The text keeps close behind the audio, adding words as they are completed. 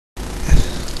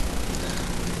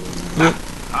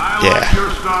like your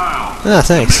style. Ah,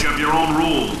 thanks. Make up your own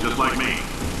rules, just like me.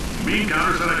 Bean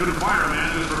counter said I couldn't fire a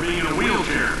man just for being in a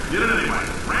wheelchair. Did it anyway.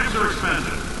 Ramps are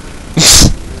expensive.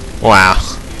 Wow.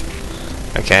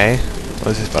 Okay. What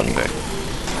does this button do?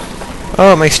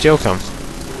 Oh, it makes Jill come.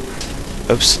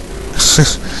 Oops.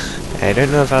 I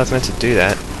don't know if I was meant to do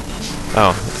that.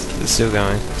 Oh, it's still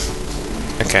going.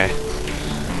 Okay.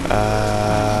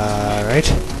 Right.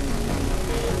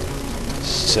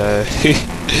 So,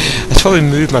 let's probably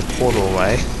move my portal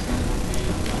away.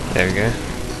 There we go.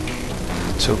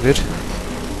 It's all good.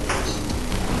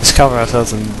 Let's cover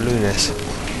ourselves in blueness.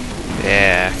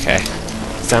 Yeah, okay.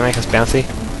 Does that make us bouncy?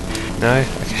 No?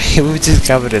 Okay, we were just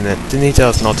covered in it. Didn't he tell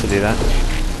us not to do that?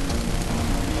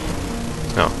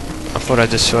 No. I thought I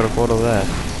just shot a portal there.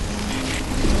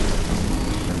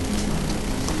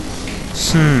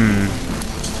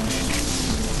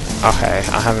 Okay,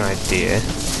 I have an idea.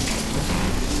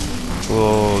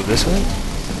 Whoa, this way?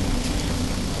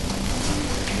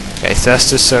 Okay, so that's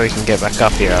just so we can get back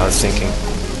up here, I was thinking.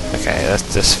 Okay,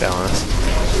 that's just fell on us.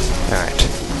 Alright.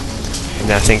 And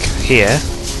then I think here.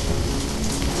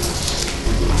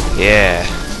 Yeah.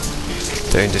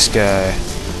 Don't just go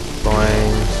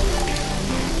boing,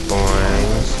 boing.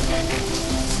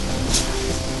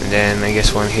 And then I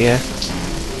guess one here.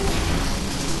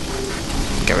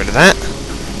 Get rid of that.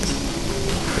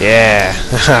 Yeah.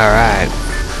 Alright.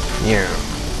 Yeah.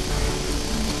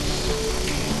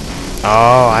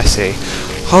 Oh, I see.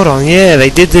 Hold on, yeah,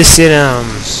 they did this in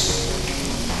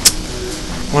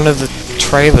one of the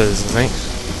trailers, I think.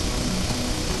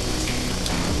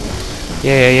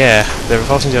 Yeah. The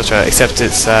repulsion gel trailer, except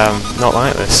it's not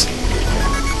like this.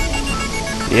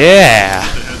 Yeah.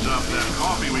 Heads up, that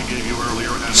coffee we gave you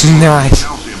earlier has Nice.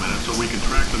 calcium in it, so we can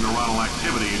track the neuronal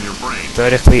activity in your brain.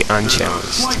 Vertically There's a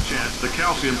unchallenged. slight chance the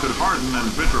calcium could harden and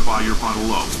vitrify your frontal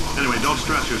lobe. Anyway, don't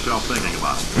stress yourself thinking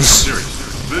about it. Serious.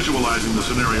 Visualizing the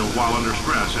scenario while under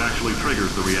stress actually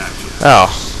triggers the reaction. Oh,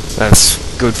 that's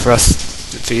good for us,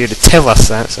 for you to tell us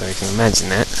that, so we can imagine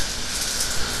that.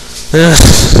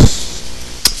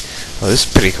 Well, this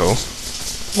is pretty cool.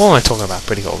 What am I talking about?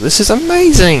 Pretty cool. This is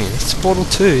amazing. It's Portal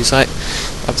 2. It's like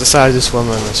I've decided this is one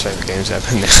of my most favorite games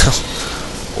ever now.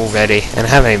 Already, and I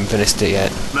haven't even finished it yet.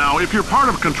 Now, if you're part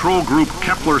of control group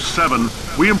Kepler-7,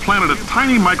 we implanted a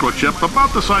tiny microchip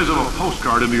about the size of a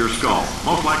postcard into your skull.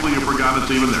 Most likely you forgot it's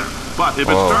even there. But if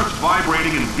it starts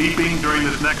vibrating and beeping during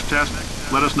this next test,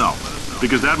 let us know.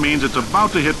 Because that means it's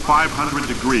about to hit 500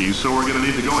 degrees, so we're going to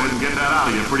need to go ahead and get that out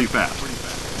of you pretty fast.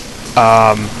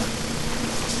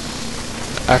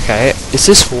 Okay, is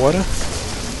this water?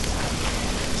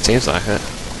 Seems like it.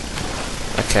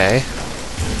 Okay.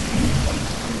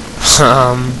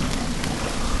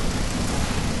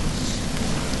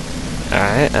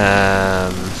 Alright,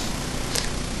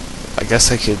 I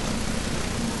guess I could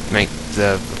make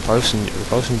the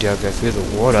repulsion gel go through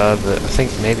the water, but I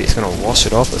think maybe it's gonna wash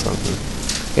it off or something.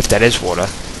 If that is water.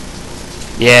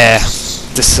 Yeah,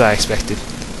 just as I expected.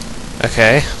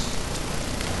 Okay.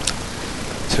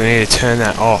 So we need to turn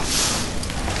that off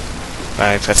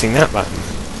by pressing that button.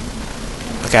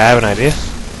 Okay, I have an idea.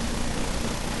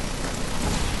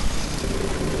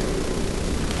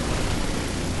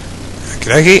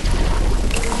 Okey-dokey.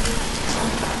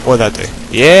 What'd that do?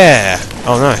 Yeah!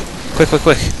 Oh no. Quick.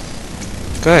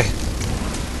 Go.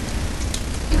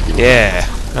 Yeah.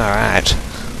 Alright.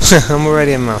 I'm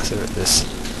already a master at this.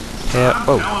 Yeah.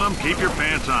 I'm telling them, keep your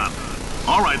pants on.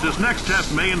 Alright, this next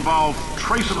test may involve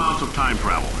trace amounts of time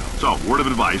travel. So, word of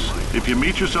advice, if you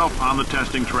meet yourself on the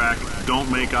testing track, don't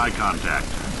make eye contact.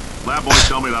 Lab boys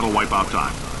tell me that'll wipe out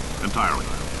time. Entirely.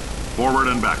 Forward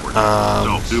and backward.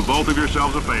 So, do both of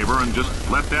yourselves a favor and just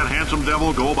let that handsome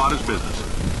devil go about his business.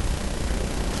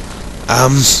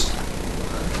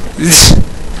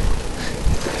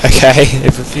 Okay,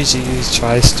 if a future user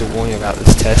tries to warn you about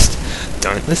this test,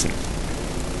 don't listen.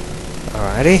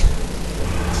 Alrighty.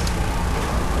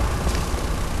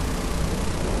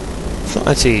 It's not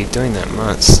actually doing that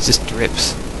much, it just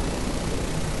drips.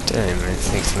 Don't even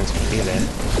think something's gonna be there.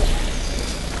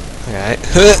 Alright.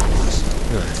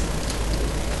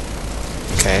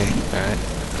 Okay, alright.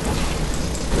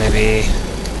 Maybe...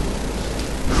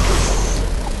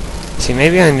 See,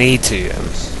 maybe I need to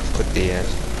put the...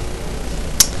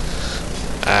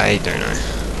 I don't know.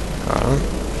 Hold on.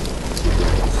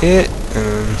 Here.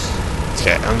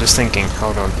 Okay, I'm just thinking.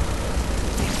 Hold on.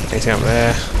 Anything up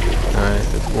there? No,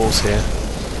 there's walls here.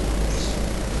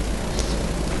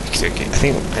 Okay, I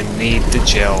think I need the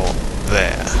gel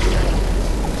there.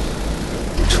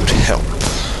 Which would help.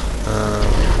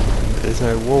 There's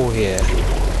no wall here.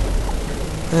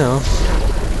 No.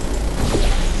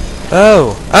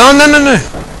 Oh! Oh, no!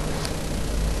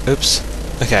 Oops.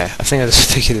 Okay, I think I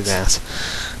just figured it out.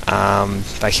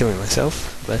 By killing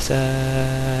myself, but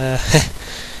I'm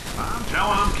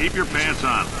telling them, keep your pants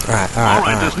on.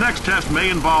 Alright, This next test may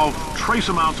involve trace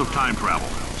amounts of time travel.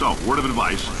 So, word of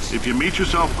advice, if you meet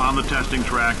yourself on the testing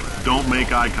track, don't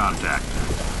make eye contact.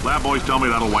 Lab boys tell me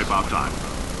that'll wipe out time.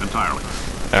 Entirely.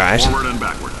 Alright. Forward and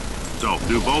backward. So,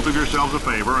 do both of yourselves a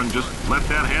favor and just let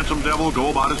that handsome devil go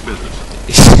about his business.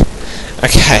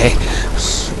 Okay.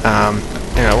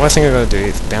 Anyway, what I think I'm gonna do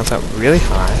is bounce up really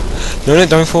high. No,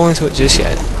 don't fall into it just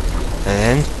yet.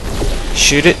 And then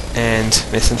shoot it and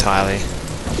miss entirely.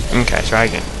 Okay, try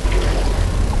again.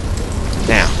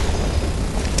 Now.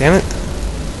 Damn it.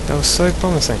 That was so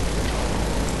promising.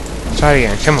 Try it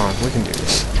again. Come on, we can do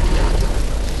this.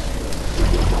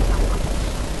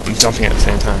 I'm jumping at the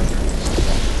same time.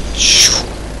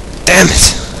 Damn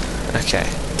it! Okay,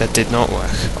 that did not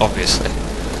work, obviously.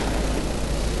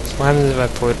 What happens if I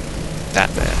put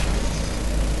that there?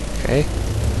 Okay.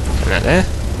 And that there?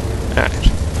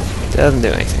 Alright. Doesn't do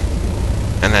anything.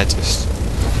 And that just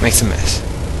makes a mess.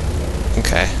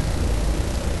 Okay.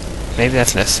 Maybe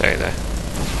that's necessary though.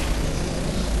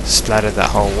 Splattered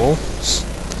that whole wall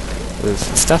with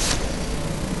stuff.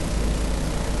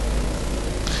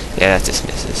 Yeah, that just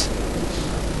misses.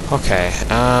 Okay,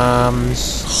 okay.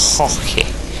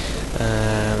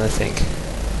 Let's think.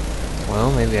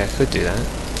 Well, maybe I could do that.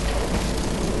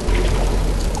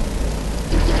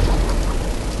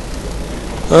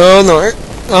 Oh no!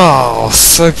 Oh,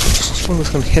 so I thought I was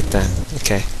going to hit that.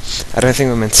 Okay, I don't think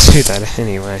we're meant to do that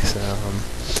anyway. So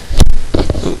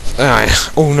alright.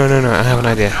 Oh no! I have an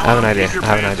idea.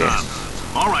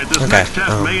 Alright, this next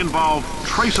test may involve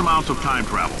trace amounts of time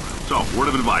travel. So, word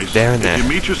of advice, there and there. If you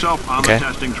meet yourself on the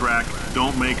testing track,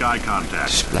 don't make eye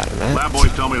contact. Splatter that. Lab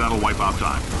boys tell me that'll wipe out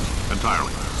time.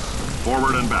 Entirely.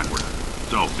 Forward and backward.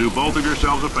 So, do both of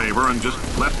yourselves a favor and just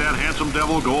let that handsome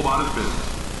devil go about his business.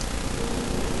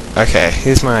 Okay,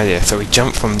 here's my idea. So we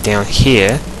jump from down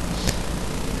here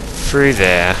through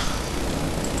there.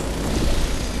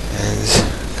 And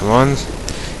come on.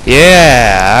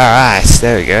 Yeah, alright,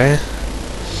 there we go.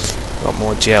 Got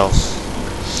more gel.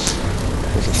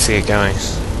 We can see it going.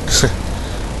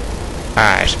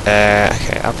 Alright,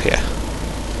 okay, up here.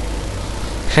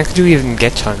 How could you even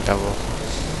get time double?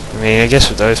 I mean, I guess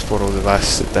with those portal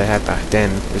devices that they had back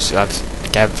then, which I've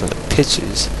gathered from the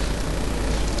pictures,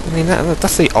 I mean,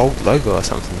 that's the old logo or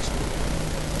something.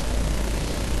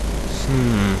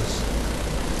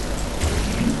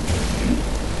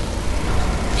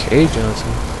 Okay,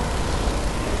 Johnson.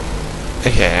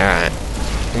 Okay, alright.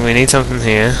 We need something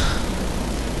here.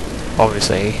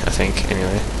 Obviously, I think,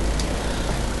 anyway.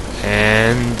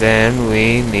 And then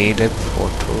we need a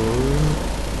portal.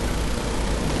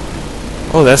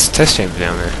 Oh, that's a test chamber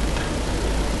down there.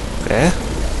 There?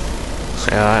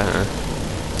 Yeah, I don't know.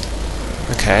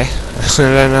 Okay, I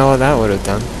don't know what that would have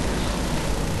done.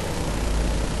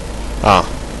 Oh,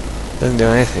 doesn't do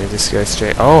anything, it just goes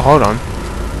straight. Oh, hold on.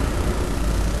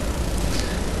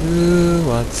 Ooh,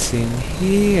 what's in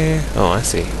here? Oh, I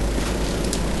see.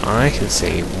 I can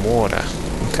see water.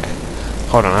 Okay,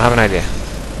 hold on, I have an idea.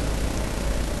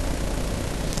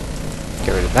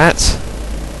 Get rid of that.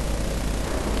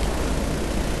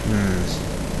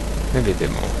 Maybe a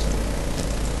bit more.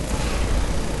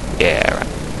 Yeah, right.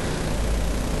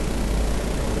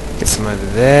 Get some over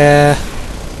there.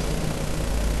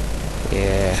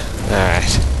 Yeah,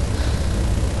 alright.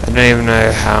 I don't even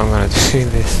know how I'm going to do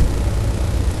this.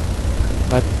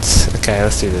 But, okay,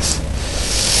 let's do this.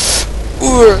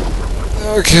 Ooh,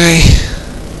 okay.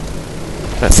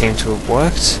 That seemed to have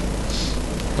worked.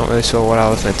 Not really sure what I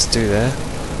was meant to do there.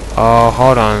 Oh,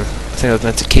 hold on. I think I was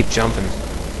meant to keep jumping.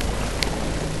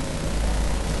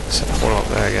 So, hold up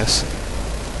there, I guess.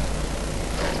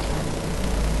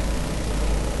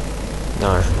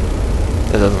 No,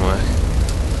 that doesn't work.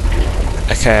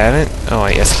 Okay, I don't... Oh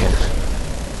wait, yes I can.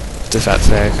 Just about to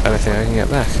say, I don't think I can get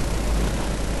back.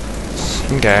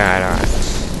 Okay, alright.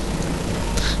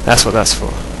 That's what that's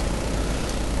for.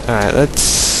 Alright,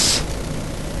 let's...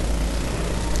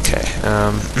 Okay,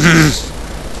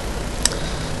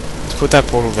 let's put that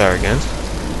portal there again.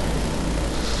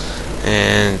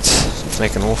 And let's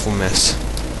make an awful mess.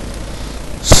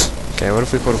 Okay, what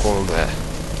if we put a portal there?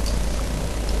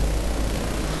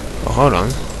 Oh, hold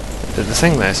on. The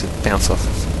thing there should bounce off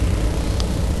of.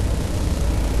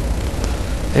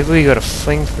 Maybe we got a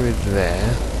fling through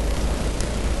there.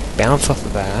 Bounce off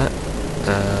of that.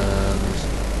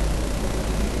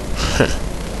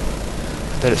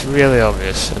 But it's really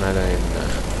obvious, and I don't even know.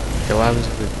 Okay, what happens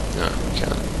if we... No, we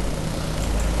can't.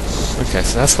 Okay,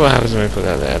 so that's what happens when we put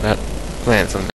that there. That lands on